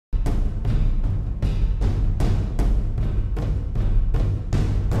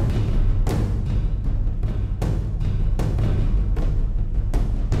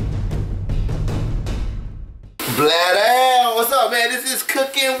Bladder, what's up, man? This is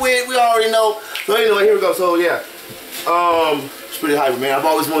cooking with, we already know. So anyway, here we go. So yeah, it's pretty hype, man. I've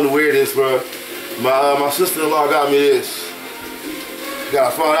always wanted to wear this, bro. My sister-in-law got me this.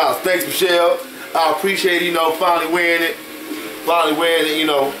 Got found out. Thanks, Michelle. I appreciate it, you know, finally wearing it. You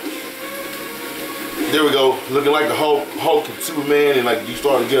know. There we go, looking like the Hulk and Superman and like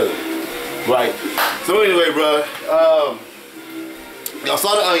Dstar together, right? So anyway, bro, y'all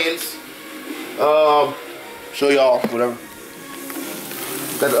saw the onions. Show y'all whatever.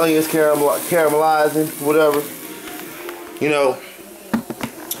 Got the onions caramelizing, whatever. You know.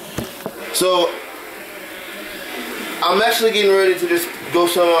 So I'm actually getting ready to just go a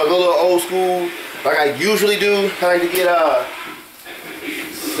little old school, like I usually do. I like to get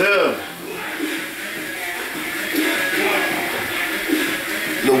some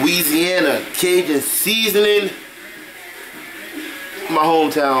Louisiana Cajun seasoning. My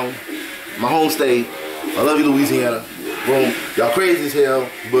hometown, my home state. I love you, Louisiana. Boom. Y'all crazy as hell,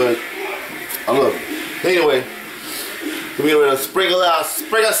 but I love it. Anyway, we're gonna sprinkle out,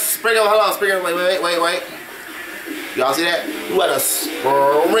 sprinkle, hold on, sprinkle, wait. Y'all see that? We gotta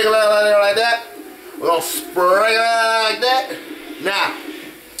sprinkle out like that. We're gonna sprinkle out like that. Now,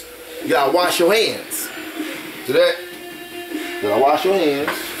 you gotta wash your hands. See that? You gotta wash your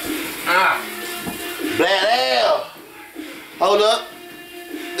hands. Bad hell. Hold up.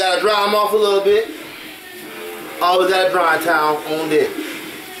 Gotta dry them off a little bit. Always got a dry towel on deck.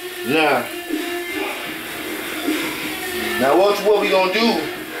 Now what we gonna do?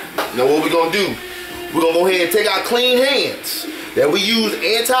 We're gonna go ahead and take our clean hands that we use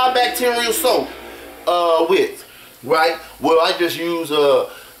antibacterial soap with, right? Well, I just use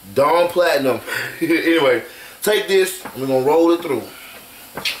Dawn Platinum. Anyway, take this and we're gonna roll it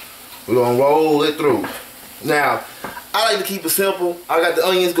through. Now, I like to keep it simple. I got the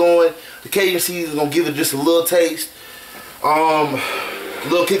onions going. The Cajun season is gonna give it just a little taste.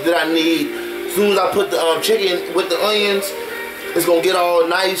 Little kick that I need. As soon as I put the chicken with the onions, it's gonna get all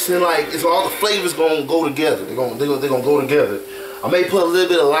nice and like it's all the flavors gonna go together. They're gonna go together. I may put a little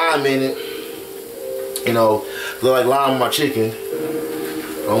bit of lime in it. You know, I like lime in my chicken. I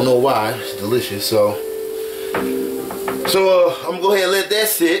don't know why. It's delicious. So I'm gonna go ahead and let that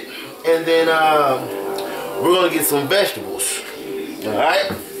sit, and then we're gonna get some vegetables. All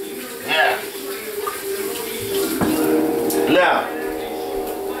right. Yeah. Now,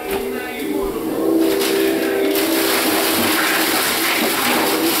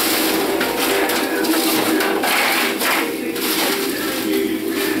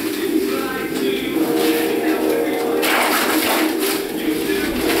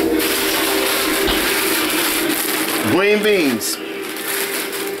 green beans.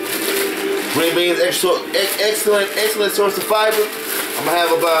 Green beans, excellent source of fiber. I'm gonna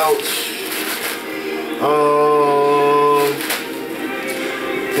have about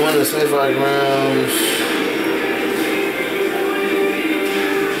 275 grams.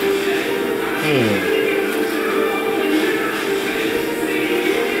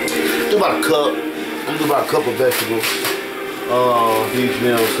 Do about a cup. I'm gonna do about a cup of vegetables. Each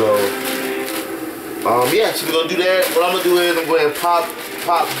meal. So yeah, so we're gonna do that. What I'm gonna do is I'm going to pop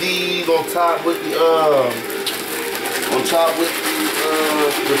these on top with the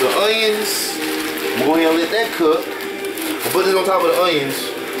with the onions. I'm gonna go ahead and let that cook. I'll put this on top of the onions.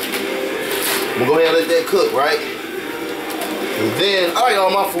 I'm gonna go ahead and let that cook, right? And then I like all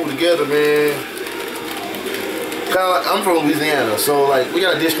my food together, man. Kinda like, I'm from Louisiana, so like we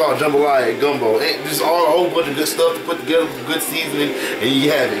got a dish called jambalaya gumbo. And just all a whole bunch of good stuff to put together with good seasoning, and you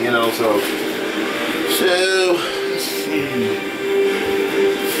have it, you know. So let's see.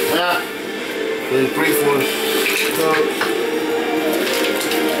 Yeah, 3/4 cup.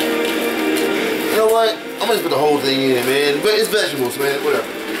 You know what? I'm gonna just put the whole thing in it, man. But it's vegetables, man. Whatever.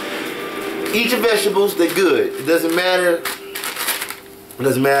 Eat your vegetables. They're good. It doesn't matter. It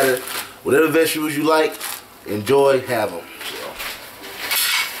doesn't matter. Whatever vegetables you like, enjoy, have them. So.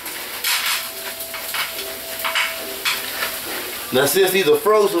 Now, since these are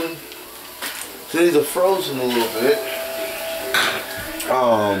frozen a little bit,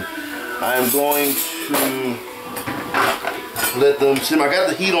 I am going to let them simmer. I got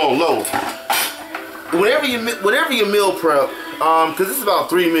the heat on low. Whenever you meal prep, because this is about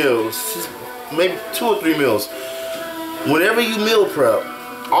 3 meals, maybe 2 or 3 meals. Whenever you meal prep,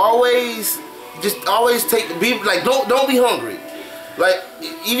 always don't be hungry. Like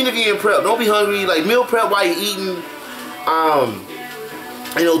even if you're in prep, don't be hungry. Like meal prep while you're eating.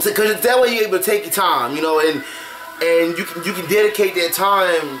 You know, because that way you're able to take your time. You know, and you can dedicate that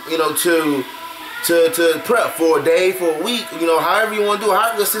time. You know, to prep for a day, for a week. You know, however you want to do it,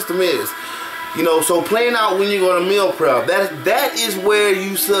 however the system is. You know, so plan out when you're gonna meal prep. That is where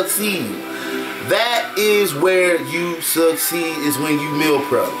you succeed. That is where you succeed, is when you meal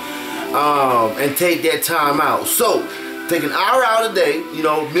prep. And take that time out. So take an hour out a day. You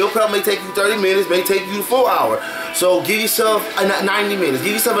know, meal prep may take you 30 minutes, may take you a full hour. So give yourself 90 minutes.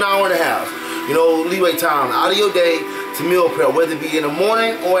 Give yourself an hour and a half. You know, leeway time out of your day to meal prep, whether it be in the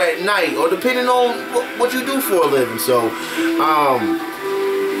morning or at night, or depending on what you do for a living. So,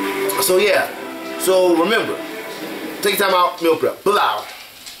 so yeah. So remember, take time out, meal prep. Blah.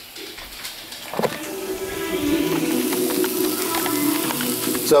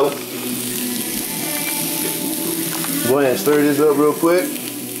 So, go ahead and stir this up real quick.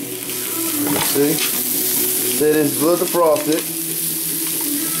 Let's see. Set this little frosted.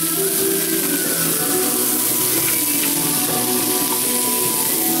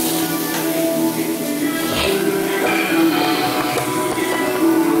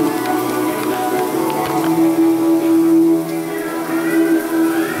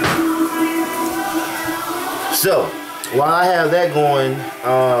 So, while I have that going,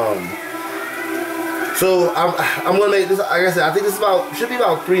 so I'm gonna make this. Like I said, I think this should be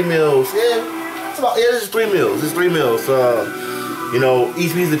about 3 meals. Yeah, this is 3 meals. It's 3 meals. You know,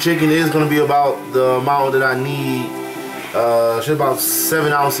 each piece of chicken is gonna be about the amount that I need. Should about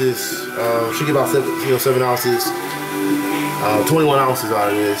 7 ounces. Should get about 7 ounces. 21 ounces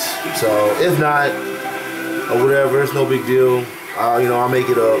out of this. So if not, or whatever, it's no big deal. You know, I'll make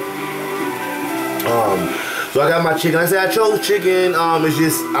it up. So I got my chicken. Like I said, I chose chicken. It's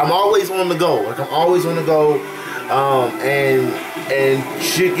just I'm always on the go. Like I'm always on the go. And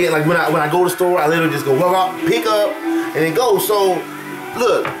chicken. Like when I go to the store, I literally just go pick up and then go. So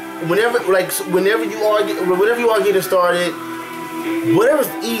look, whenever you are getting started, whatever's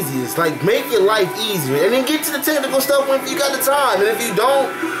easiest, like make your life easier, and then get to the technical stuff when you got the time. And if you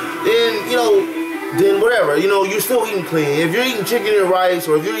don't, then you know. Then whatever, you know, you're still eating clean. If you're eating chicken and rice,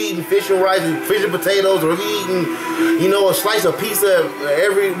 or if you're eating fish and rice and fish and potatoes, or if you're eating, you know, a slice of pizza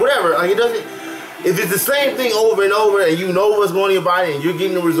whatever, like it doesn't, if it's the same thing over and over and you know what's going in your body and you're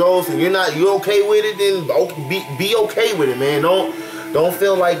getting the results and you're okay with it, then be okay with it, man. Don't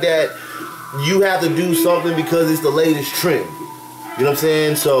feel like that you have to do something because it's the latest trend. You know what I'm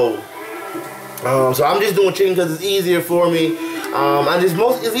saying? So I'm just doing chicken because it's easier for me.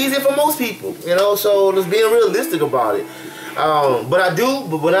 It's easier for most people, you know. So just being realistic about it.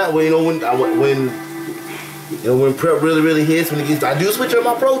 When prep really hits, I do switch up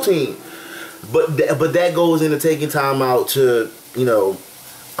my protein. But that goes into taking time out to, you know,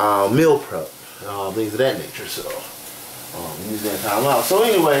 meal prep, things of that nature. So use that time out. So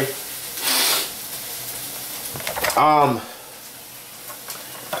anyway, I'm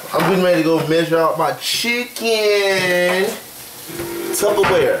getting ready to go measure out my chicken.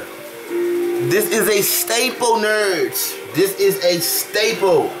 Tupperware. This is a staple, nerds. This is a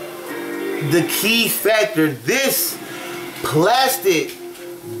staple. The key factor. This plastic.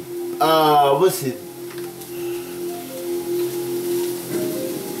 What's it?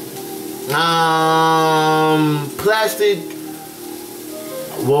 Plastic.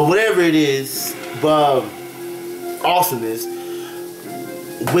 Well, whatever it is, but awesomeness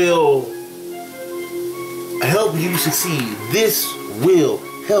will help you succeed. This will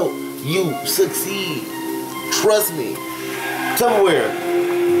help you succeed. Trust me. Tupperware,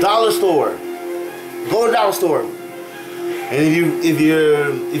 dollar store. Go to dollar store. And if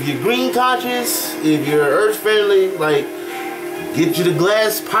you're green conscious, if you're earth friendly, like get you the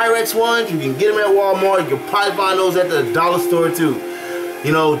glass Pyrex ones. You can get them at Walmart. You can probably find those at the dollar store too.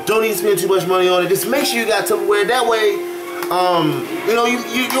 You know, don't need to spend too much money on it. Just make sure you got Tupperware. That way, you know,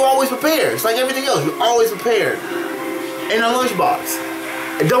 you're always prepared. It's like everything else. You're always prepared. In a lunchbox.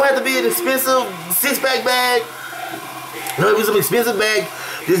 It don't have to be an expensive 6-pack bag. It don't have to be some expensive bag.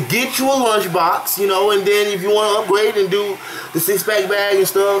 Just get you a lunchbox, you know, and then if you want to upgrade and do the 6-pack bag and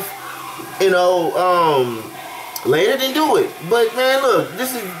stuff, you know, later, then do it. But man, look,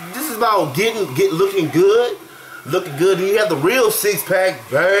 this is about looking good. Looking good, and you have the real 6-pack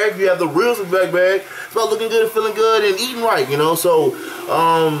bag. You have the real 6-pack bag. It's about looking good and feeling good and eating right, you know. So,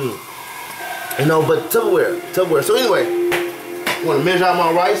 you know, but Tupperware. So anyway, I'm gonna measure out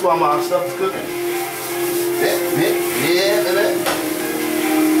my rice while my stuff is cooking. Yeah.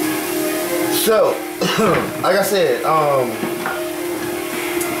 So, like I said,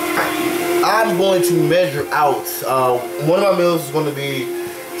 I'm going to measure out. One of my meals is going to be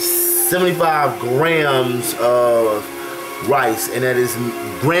 75 grams of rice, and that is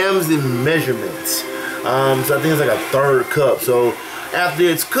grams in measurements. So I think it's like a 1/3 cup. So after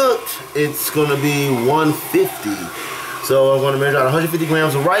it's cooked, it's gonna be 150. So I'm gonna measure out 150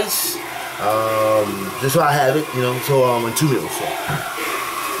 grams of rice, Just so I have it, you know, so in 2 meals. So.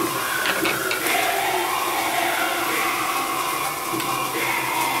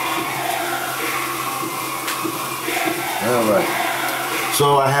 All right.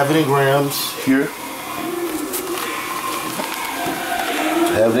 So I have it in grams here.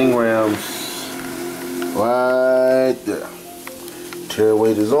 Have it in grams right there. Tare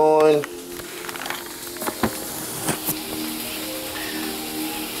weight is on.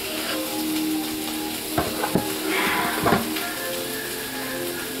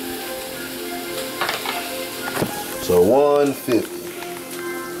 So 150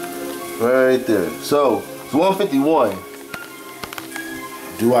 right there. So it's 151.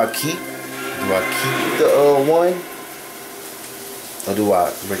 Do I keep the one, or do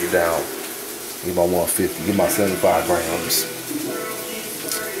I break it down? Get my 150. Get my 75 grams.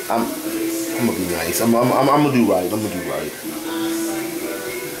 I'm gonna be nice. I'm gonna do right. I'm gonna do right.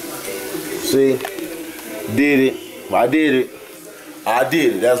 See, did it. I did it. I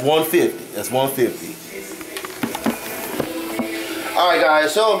did it. That's 150. That's 150. All right,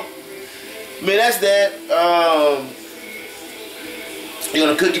 guys. So, man, that's that. You're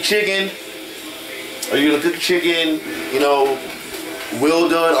gonna cook your chicken. Are you gonna cook your chicken? You know, well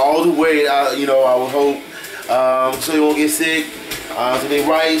done all the way. You know, I would hope so you won't get sick. So they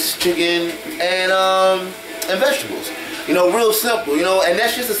rice, chicken, and vegetables. You know, real simple. You know, and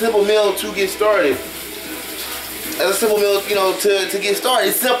that's just a simple meal to get started. That's a simple meal, you know, to get started.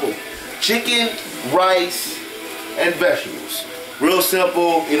 It's simple: chicken, rice, and vegetables. Real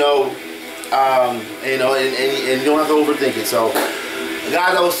simple. You know, and you don't have to overthink it. So,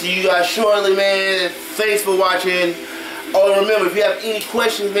 guys, I will see you guys shortly, man. Thanks for watching. Oh, and remember, if you have any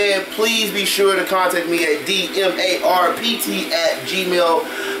questions, man, please be sure to contact me at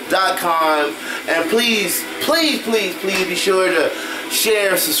dmarpt@gmail.com. And please, please, please, please be sure to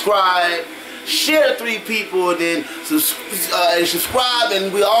share, subscribe, share to 3 people, and then subscribe,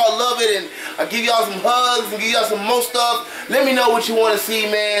 and we all love it. And I'll give y'all some hugs and give y'all some more stuff. Let me know what you want to see,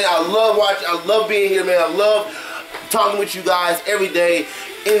 man. I love watching. I love being here, man. I love talking with you guys every day.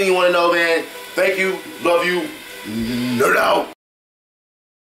 Anything you want to know, man. Thank you. Love you. Nerd out.